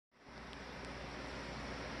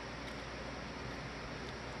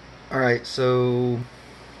Alright, so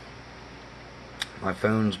my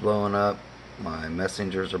phone's blowing up, my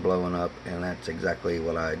messengers are blowing up, and that's exactly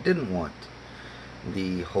what I didn't want.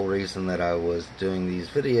 The whole reason that I was doing these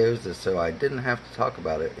videos is so I didn't have to talk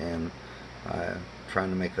about it, and I'm trying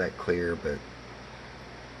to make that clear, but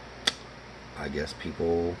I guess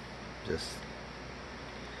people just,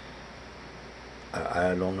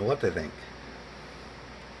 I don't know what they think.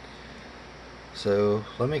 So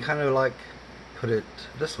let me kind of like put it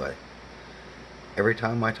this way. Every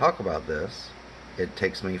time I talk about this, it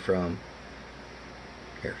takes me from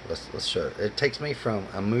let's show it. It takes me from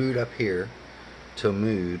a mood up here to a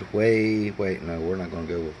mood no, we're not going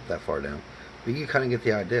to go that far down, but you kind of get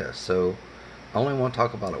the idea. So I only want to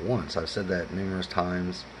talk about it once. I've said that numerous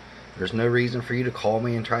times. There's no reason for you to call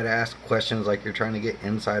me and try to ask questions like you're trying to get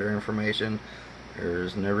insider information.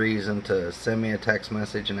 There's no reason to send me a text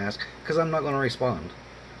message and ask, because I'm not going to respond.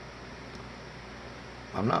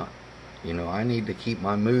 I'm not. I need to keep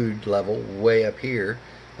my mood level way up here.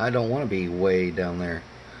 I don't want to be way down there.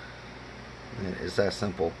 It's that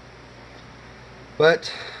simple.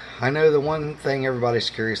 But I know the one thing everybody's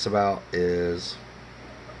curious about is,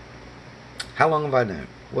 how long have I known?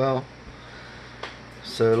 Well,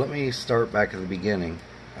 so let me start back at the beginning.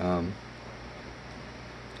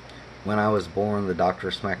 When I was born, the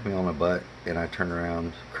doctor smacked me on the butt, and I turned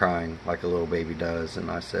around crying like a little baby does, and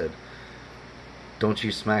I said, "Don't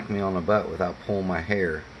you smack me on the butt without pulling my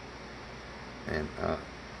hair." And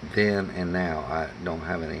then and now, I don't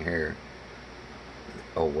have any hair.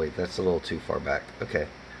 Oh wait, that's a little too far back. Okay,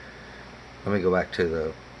 let me go back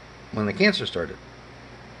to when the cancer started.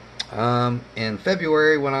 In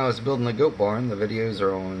February, when I was building the goat barn, the videos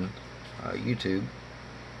are on YouTube.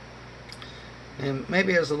 And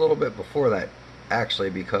maybe it was a little bit before that, actually,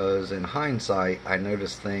 because in hindsight, I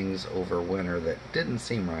noticed things over winter that didn't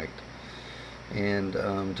seem right. And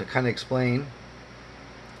to kind of explain,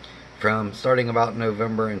 from starting about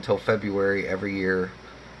November until February every year,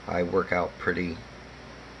 I work out pretty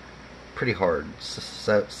hard,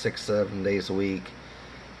 6-7 days a week,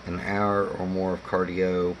 an hour or more of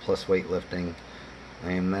cardio plus weightlifting,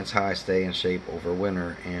 and that's how I stay in shape over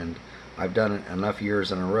winter. And I've done it enough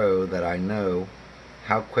years in a row that I know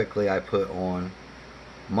how quickly I put on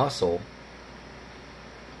muscle,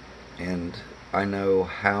 and I know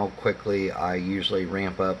how quickly I usually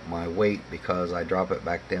ramp up my weight because I drop it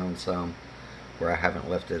back down some where I haven't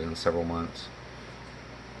lifted in several months.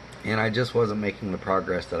 And I just wasn't making the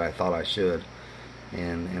progress that I thought I should.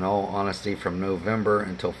 And in all honesty, from November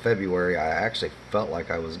until February, I actually felt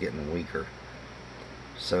like I was getting weaker.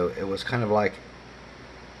 So it was kind of like,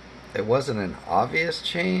 it wasn't an obvious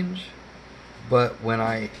change, but when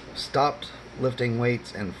I stopped lifting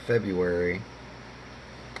weights in February,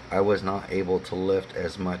 I was not able to lift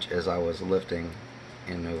as much as I was lifting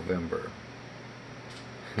in November.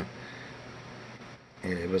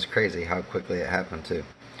 It was crazy how quickly it happened too.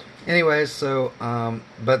 Anyways, so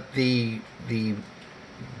but the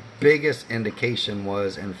biggest indication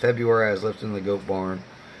was in February. I was lifting the goat barn.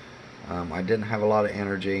 I didn't have a lot of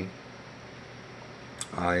energy.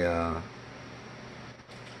 I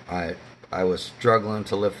was struggling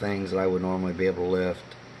to lift things that I would normally be able to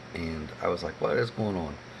lift, and I was like, what is going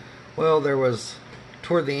on? Well, there was,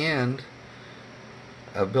 toward the end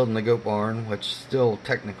of building the goat barn, which still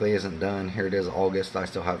technically isn't done. Here it is, August. I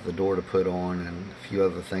still have the door to put on and a few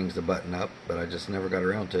other things to button up, but I just never got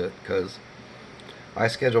around to it because I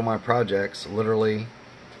schedule my projects literally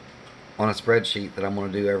on a spreadsheet that I'm going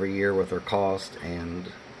to do every year with their cost, and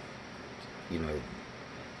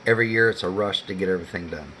every year it's a rush to get everything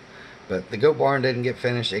done. But the goat barn didn't get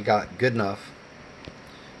finished. It got good enough,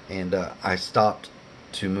 and I stopped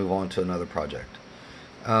to move on to another project.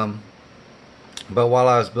 But while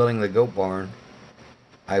I was building the goat barn,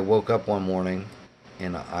 I woke up one morning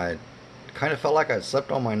and I kind of felt like I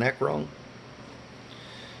slept on my neck wrong.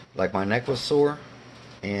 Like my neck was sore.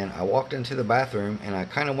 And I walked into the bathroom and I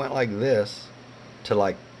kind of went like this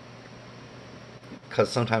to because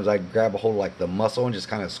sometimes I grab a hold of like the muscle and just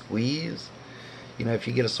kind of squeeze. If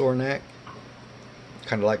you get a sore neck,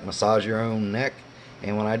 kind of like massage your own neck.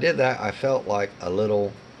 And when I did that, I felt like a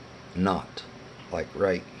little knot, like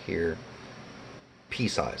right here,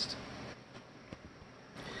 pea-sized.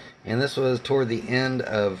 And this was toward the end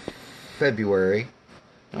of February.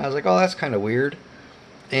 And I was like, oh, that's kind of weird.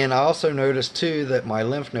 And I also noticed too that my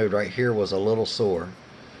lymph node right here was a little sore.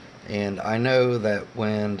 And I know that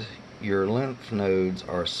when your lymph nodes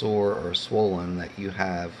are sore or swollen, that you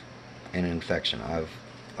have an infection. I've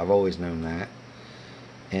always known that.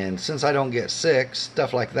 And since I don't get sick,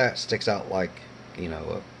 stuff like that sticks out like,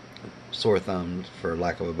 a sore thumb, for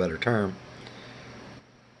lack of a better term.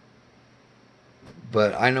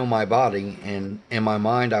 But I know my body, and in my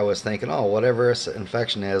mind I was thinking, oh, whatever this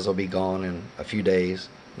infection is will be gone in a few days.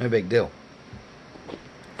 No big deal.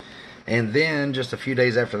 And then just a few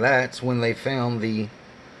days after that's when they found the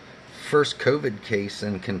first COVID case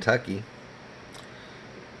in Kentucky.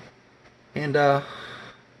 And I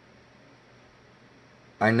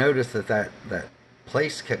noticed that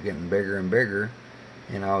place kept getting bigger and bigger.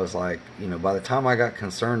 And I was like, by the time I got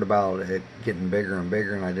concerned about it getting bigger and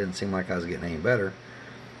bigger, and I didn't seem like I was getting any better,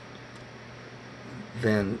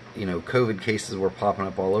 then, COVID cases were popping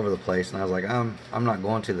up all over the place. And I was like, I'm not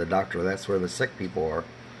going to the doctor. That's where the sick people are.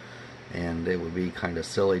 And it would be kind of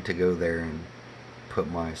silly to go there and put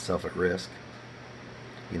myself at risk.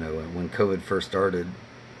 When COVID first started,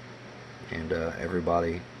 and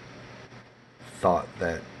everybody thought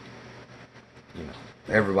that,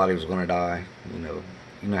 everybody was going to die. You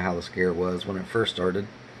know how the scare was when it first started.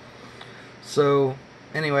 So,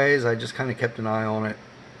 anyways, I just kind of kept an eye on it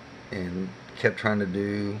and kept trying to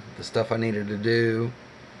do the stuff I needed to do.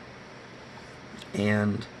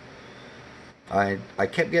 And I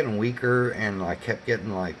kept getting weaker, and I kept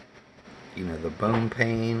getting the bone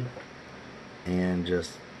pain and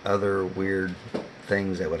just other weird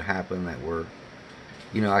things that would happen that were,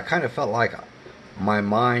 I kind of felt like my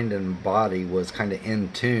mind and body was kind of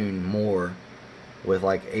in tune more with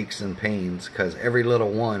aches and pains, because every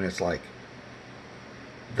little one, it's like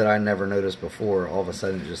that I never noticed before. All of a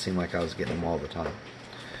sudden it just seemed like I was getting them all the time.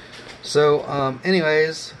 So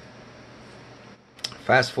anyways,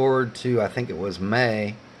 fast forward to, I think it was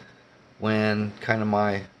May, when kind of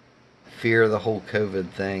my fear of the whole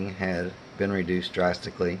COVID thing had been reduced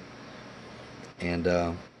drastically.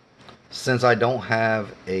 And since I don't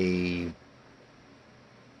have a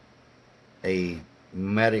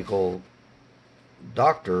medical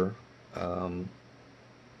doctor, I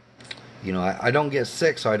don't get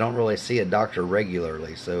sick, so I don't really see a doctor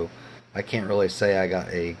regularly. So I can't really say I got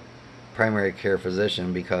a primary care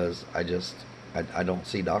physician, because I don't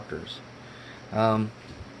see doctors.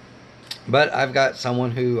 But I've got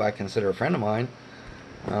someone who I consider a friend of mine,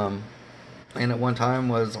 and at one time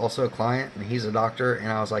was also a client, and he's a doctor.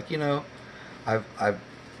 And I was like, I've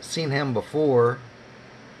seen him before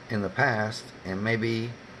in the past, and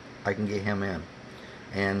maybe I can get him in.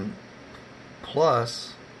 And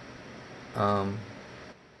plus,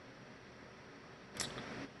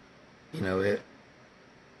 it,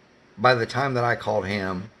 by the time that I called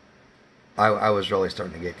him, I was really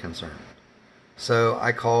starting to get concerned. So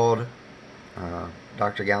I called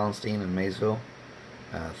Dr. Gallenstein in Maysville.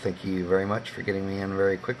 Thank you very much for getting me in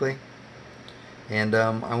very quickly. And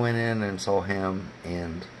I went in and saw him,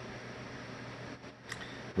 and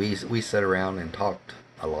we sat around and talked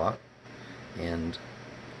a lot. And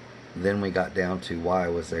then we got down to why I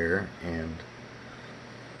was there, and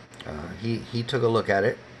he took a look at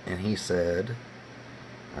it, and he said,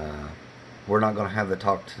 we're not going to have the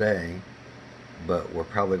talk today, but we're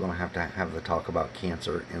probably going to have the talk about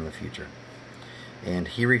cancer in the future. And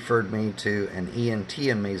he referred me to an ENT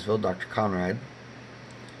in Maysville, Dr. Conrad.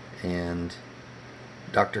 And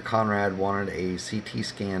Dr. Conrad wanted a CT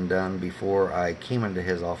scan done before I came into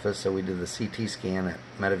his office, so we did the CT scan at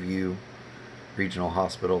Meadowview Regional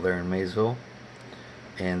Hospital there in Maysville.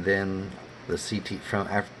 And then once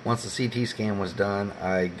the CT scan was done,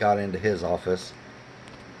 I got into his office.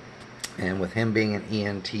 And with him being an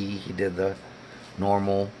ENT, he did the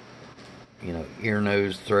normal, ear,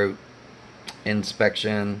 nose, throat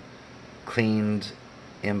inspection, cleaned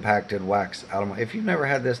impacted wax out of my... If you've never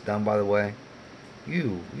had this done, by the way,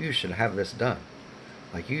 you should have this done.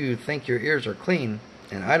 You think your ears are clean,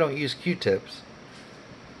 and I don't use Q-tips,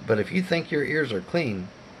 but if you think your ears are clean,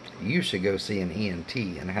 you should go see an ENT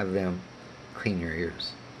and have them clean your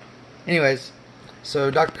ears. Anyways,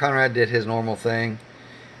 so Dr. Conrad did his normal thing.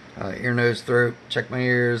 Ear, nose, throat, checked my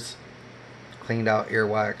ears, cleaned out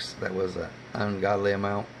earwax. That was an ungodly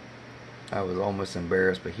amount. I was almost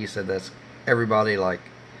embarrassed, but he said that's everybody,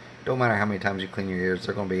 don't matter how many times you clean your ears,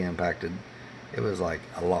 they're going to be impacted. It was a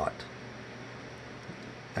lot.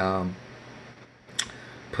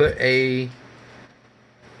 Put a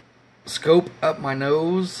scope up my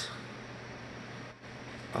nose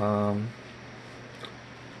to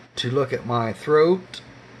look at my throat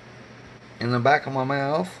and the back of my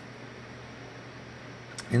mouth.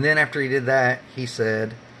 And then after he did that, he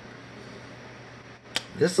said,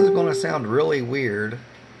 this is going to sound really weird,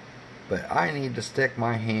 but I need to stick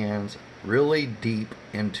my hands really deep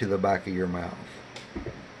into the back of your mouth.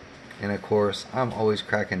 And of course, I'm always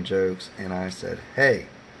cracking jokes, and I said, hey,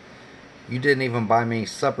 you didn't even buy me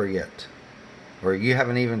supper yet, or you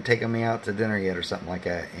haven't even taken me out to dinner yet, or something like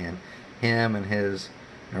that. And him and his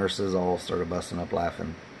Nurses all started busting up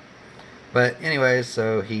laughing. But anyways,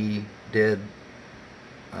 so he did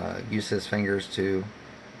use his fingers to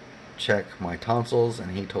check my tonsils,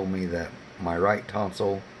 and he told me that my right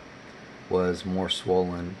tonsil was more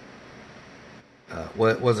swollen.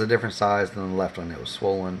 Was a different size than the left one. It was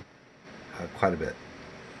swollen quite a bit.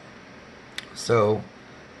 So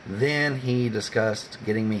then he discussed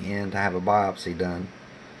getting me in to have a biopsy done.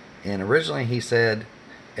 And originally he said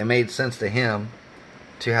it made sense to him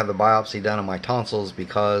to have the biopsy done on my tonsils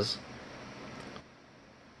because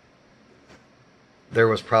there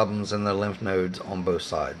was problems in the lymph nodes on both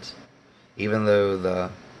sides. Even though the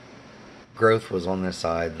growth was on this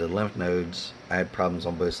side, the lymph nodes, I had problems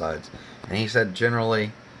on both sides. And he said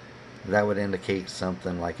generally that would indicate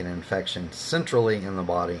something like an infection centrally in the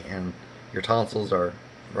body, and your tonsils are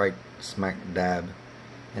right smack dab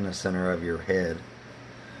in the center of your head,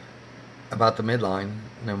 about the midline,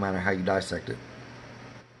 no matter how you dissect it.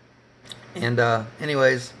 And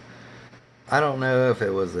anyways, I don't know if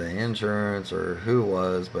it was the insurance or who it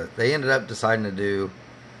was, but they ended up deciding to do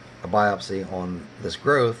a biopsy on this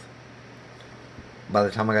growth. By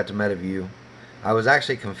the time I got to Mediview, I was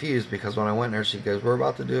actually confused because when I went there, she goes, "We're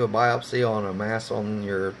about to do a biopsy on a mass on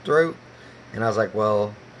your throat." And I was like,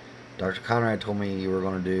 well, Dr. Conrad told me you were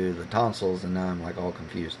going to do the tonsils, and now I'm like all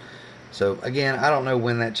confused. So again, I don't know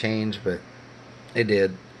when that changed, but it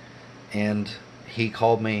did. And he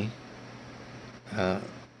called me.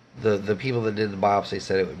 The people that did the biopsy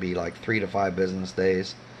said it would be like 3 to 5 business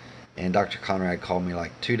days. And Dr. Conrad called me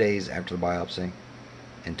like 2 days after the biopsy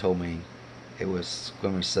and told me it was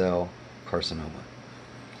squamous cell carcinoma.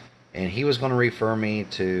 And he was going to refer me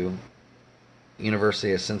to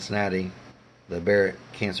University of Cincinnati, the Barrett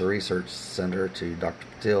Cancer Research Center, to Dr.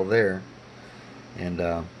 Patil there. And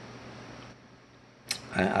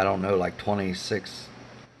I don't know, like 26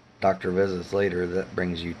 doctor visits later, that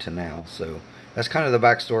brings you to now. So that's kind of the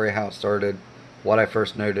backstory, how it started, what I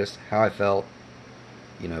first noticed, how I felt,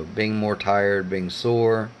 you know, being more tired, being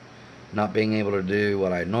sore, not being able to do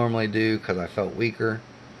what I normally do because I felt weaker,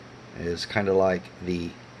 is kind of like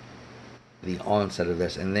the onset of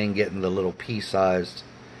this. And then getting the little pea-sized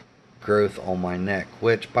growth on my neck,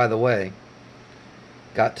 which, by the way,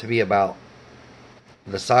 got to be about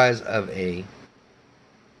the size of a,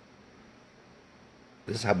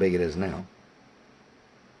 this is how big it is now.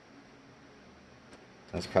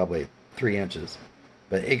 That's probably 3 inches.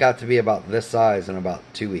 But it got to be about this size in about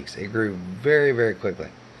 2 weeks. It grew very, very quickly.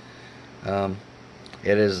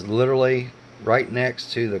 It is literally right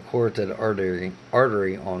next to the carotid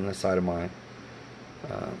artery on this side of my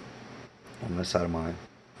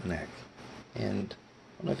neck. And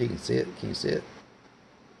I don't know if you can see it. Can you see it?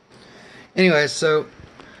 Anyway, so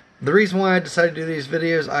the reason why I decided to do these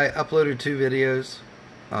videos, I uploaded 2 videos.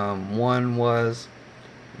 One was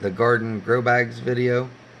the garden grow bags video,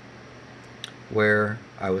 where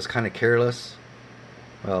I was kind of careless.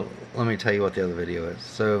 Well, let me tell you what the other video is.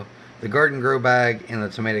 So the garden grow bag and the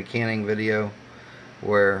tomato canning video,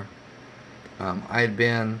 where I had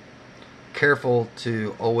been careful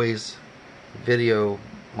to always video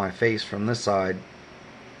my face from this side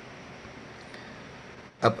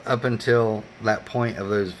up until that point of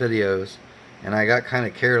those videos, and I got kind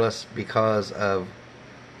of careless because of,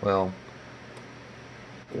 well,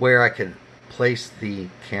 where I could place the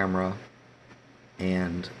camera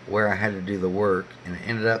and where I had to do the work, and it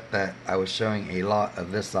ended up that I was showing a lot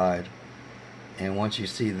of this side, and once you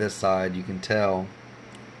see this side you can tell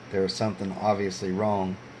there was something obviously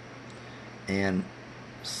wrong. And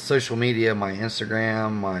social media, my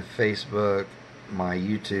Instagram, my Facebook, my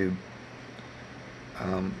YouTube,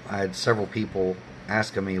 I had several people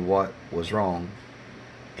asking me what was wrong,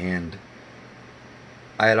 and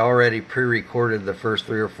I had already pre-recorded the first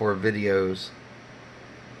 3 or 4 videos,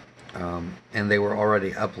 and they were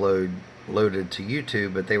already loaded to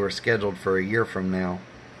YouTube, but they were scheduled for a year from now,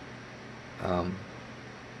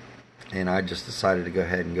 and I just decided to go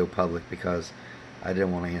ahead and go public because I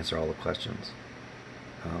didn't want to answer all the questions.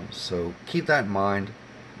 So keep that in mind.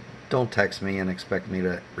 Don't text me and expect me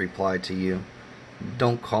to reply to you.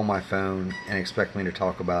 Don't call my phone and expect me to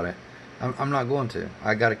talk about it. I'm not going to.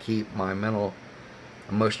 I got to keep my mental,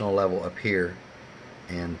 emotional level up here,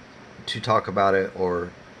 and to talk about it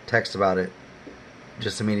or text about it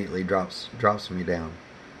just immediately drops me down.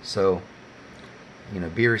 So, you know,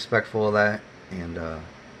 be respectful of that, and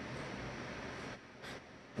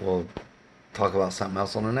we'll talk about something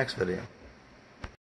else on the next video.